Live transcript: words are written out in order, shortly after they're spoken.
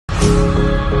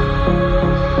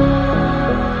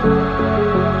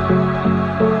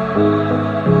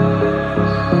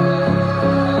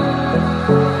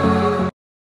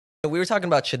We were talking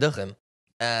about Shidduchim,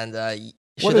 and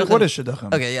what is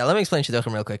Shidduchim? Okay, yeah, let me explain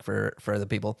Shidduchim real quick for the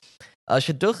people.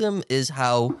 Shidduchim is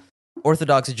how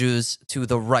Orthodox Jews to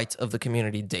the right of the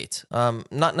community date.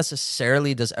 Not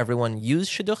necessarily does everyone use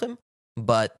Shidduchim,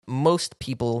 but most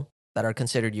people that are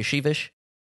considered yeshivish,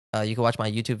 you can watch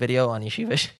my YouTube video on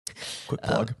yeshivish. Quick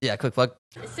plug. Yeah, quick plug.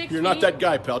 You're not that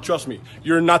guy, pal. Trust me.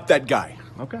 You're not that guy.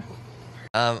 Okay.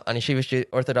 On yeshivish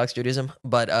Orthodox Judaism,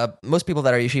 but most people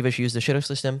that are yeshivish use the Shidduch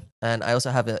system, and I also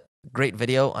have a great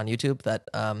video on YouTube that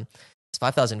it's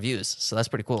 5,000 views, so that's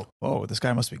pretty cool. Whoa, this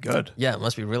guy must be good. Yeah, it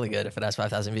must be really good if it has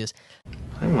 5,000 views.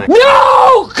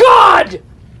 No, God!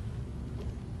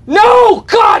 No,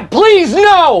 God, please,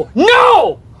 no!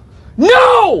 No!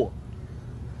 No!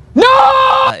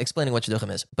 No! Explaining what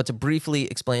Shidduchim is, but to briefly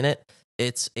explain it,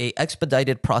 it's a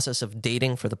expedited process of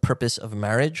dating for the purpose of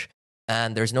marriage,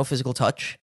 and there's no physical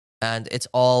touch, and it's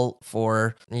all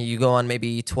for, you go on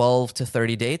maybe 12 to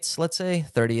 30 dates, let's say.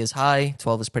 30 is high,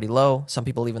 12 is pretty low. Some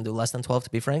people even do less than 12, to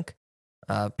be frank.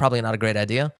 Probably not a great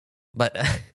idea, but...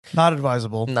 Not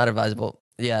advisable. Not advisable,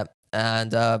 yeah.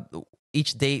 And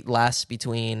each date lasts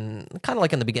between, kind of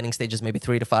like in the beginning stages, maybe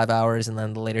 3 to 5 hours, and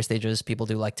then the later stages, people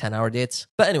do like 10-hour dates.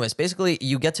 But anyways, basically,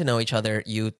 you get to know each other.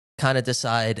 You kind of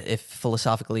decide if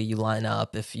philosophically you line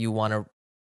up, if you want to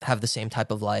have the same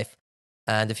type of life.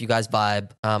 And if you guys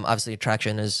vibe, obviously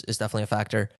attraction is definitely a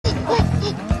factor. Dude!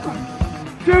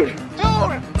 Dude!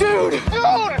 Dude! Dude!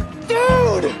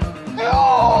 Dude!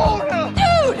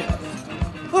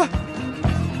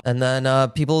 And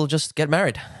then people just get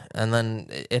married. And then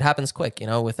it happens quick,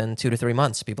 within 2 to 3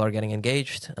 months, people are getting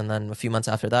engaged. And then a few months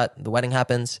after that, the wedding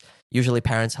happens. Usually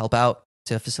parents help out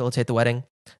to facilitate the wedding.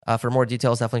 For more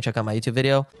details, definitely check out my YouTube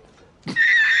video.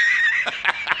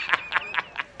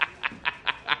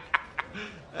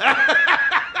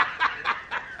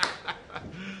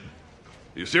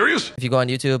 You serious? If you go on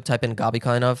YouTube, type in Gabi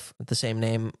Koyenov, the same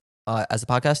name as the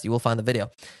podcast, you will find the video.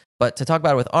 But to talk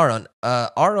about it with Aaron,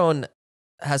 Aaron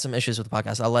has some issues with the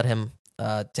podcast. I'll let him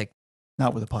take.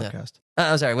 Not with the podcast.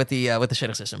 I'm sorry, with the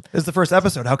Shidduch system. This is the first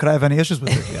episode. How could I have any issues with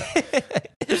it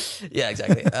yet? Yeah,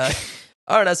 exactly.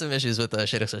 Aaron has some issues with the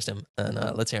Shidduch system, and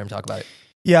let's hear him talk about it.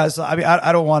 Yeah, so I mean,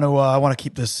 I don't want to. I want to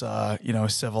keep this,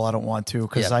 civil. I don't want to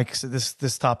because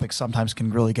this topic sometimes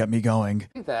can really get me going.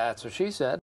 That's what she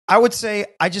said. I would say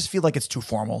I just feel like it's too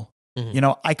formal.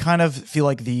 Mm-hmm. I kind of feel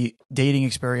like the dating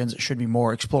experience should be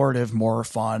more explorative, more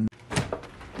fun.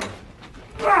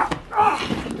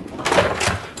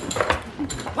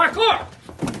 Parkour!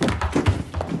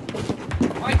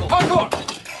 Michael! Parkour!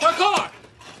 Parkour!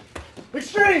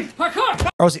 Extreme! Parkour!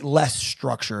 Or was it less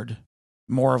structured?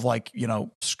 More of like,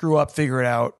 screw up, figure it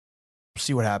out,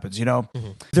 see what happens,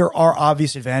 Mm-hmm. There are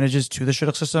obvious advantages to the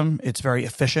Shidduch system. It's very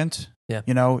efficient. Yeah.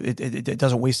 It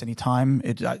doesn't waste any time.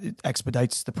 It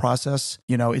expedites the process.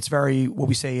 It's very, what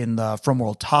we say in the From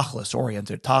World, Tachlis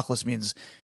oriented. Tachlis means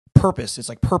purpose. It's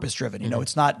like purpose driven. Mm-hmm.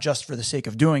 It's not just for the sake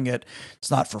of doing it. It's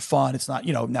not for fun. It's not,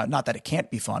 not that it can't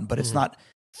be fun, but it's not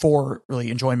for really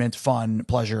enjoyment, fun,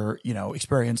 pleasure,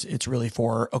 experience. It's really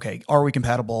for, okay, are we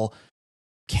compatible?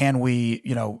 Can we,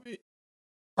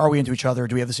 are we into each other?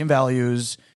 Do we have the same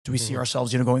values? Do we see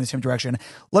ourselves, going in the same direction?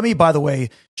 Let me, by the way,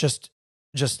 just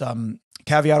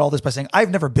caveat all this by saying I've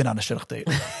never been on a Shidduch date.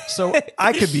 So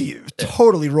I could be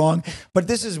totally wrong, but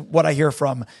this is what I hear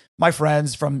from my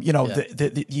friends, from,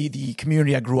 the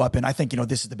community I grew up in. I think,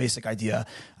 this is the basic idea.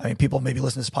 I mean, people maybe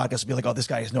listen to this podcast and be like, oh, this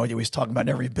guy has no idea what he's talking about.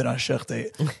 Never even been on a Shidduch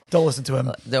date. Don't listen to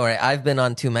him. Don't worry. I've been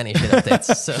on too many Shidduch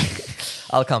dates, so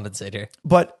I'll compensate here.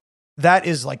 But that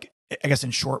is like, I guess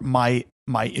in short, my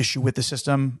issue with the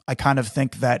system. I kind of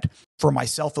think that for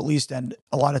myself, at least, and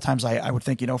a lot of times I would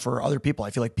think, for other people,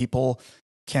 I feel like people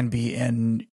can be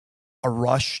in a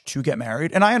rush to get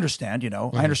married. And I understand,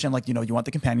 I understand, like, you want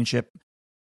the companionship,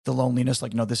 the loneliness,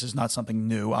 like, this is not something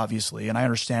new, obviously. And I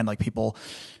understand, like, people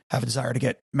have a desire to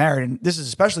get married. And this is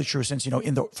especially true since,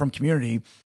 from community,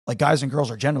 like, guys and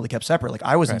girls are generally kept separate. Like,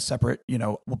 I was in separate,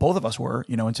 both of us were,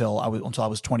 until I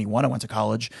was 21. I went to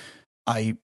college.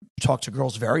 I talk to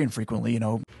girls very infrequently,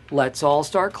 Let's all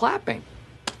start clapping.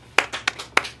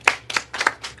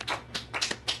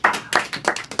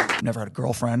 Never had a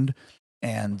girlfriend.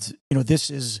 And,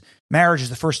 marriage is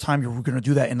the first time you're going to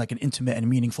do that in like an intimate and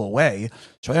meaningful way.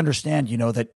 So I understand,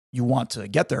 that you want to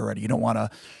get there already. You don't want to,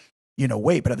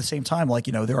 wait. But at the same time, like,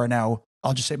 there are now,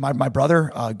 I'll just say my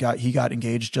brother got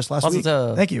engaged just last week.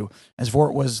 Thank you. As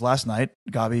Vort was last night.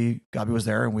 Gabi was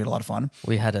there and we had a lot of fun.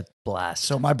 We had a blast.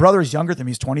 So my brother is younger than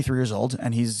me. He's 23 years old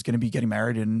and he's going to be getting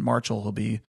married in March. He'll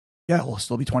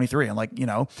still be 23. And like,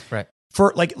 right.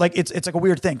 for like it's like a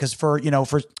weird thing because for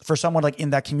for someone like in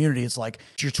that community, it's like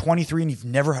you're 23 and you've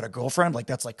never had a girlfriend, like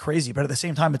that's like crazy. But at the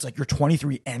same time, it's like you're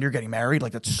 23 and you're getting married,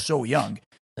 like that's so young,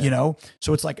 you know.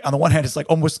 So it's like on the one hand, it's like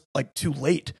almost like too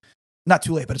late, not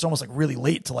too late, but it's almost like really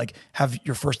late to like have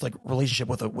your first like relationship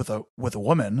with a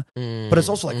woman. But it's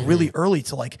also like really early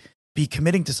to like be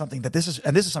committing to something that this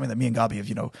is something that me and Gabi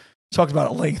have talked about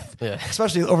at length,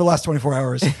 especially over the last 24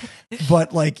 hours.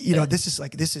 But like, this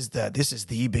is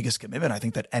the biggest commitment I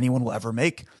think that anyone will ever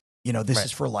make. This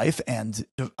is for life. And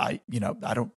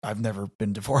I've never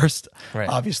been divorced,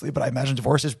 obviously, but I imagine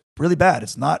divorce is really bad.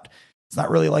 It's not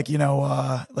really like,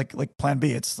 like plan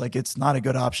B. It's like, it's not a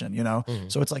good option,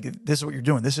 So it's like, this is what you're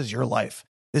doing. This is your life.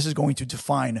 This is going to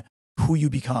define who you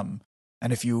become.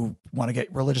 And if you want to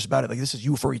get religious about it, like this is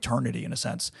you for eternity in a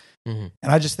sense. And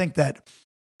I just think that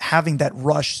having that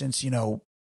rush, since, you're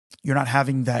not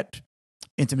having that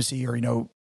intimacy or,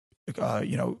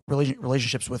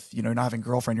 relationships with, not having a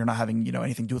girlfriend, you're not having,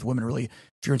 anything to do with women really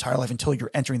for your entire life until you're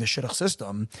entering the Shidduch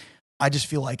system. I just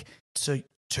feel like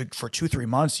for 2-3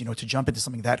 months, to jump into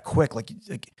something that quick, like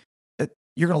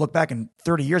you're going to look back in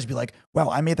 30 years and be like,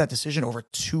 wow, I made that decision over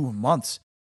 2 months.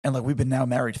 And like, we've been now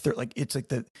married. Like, it's like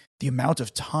the amount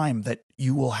of time that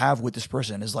you will have with this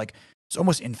person is like, it's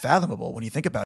almost unfathomable when you think about it.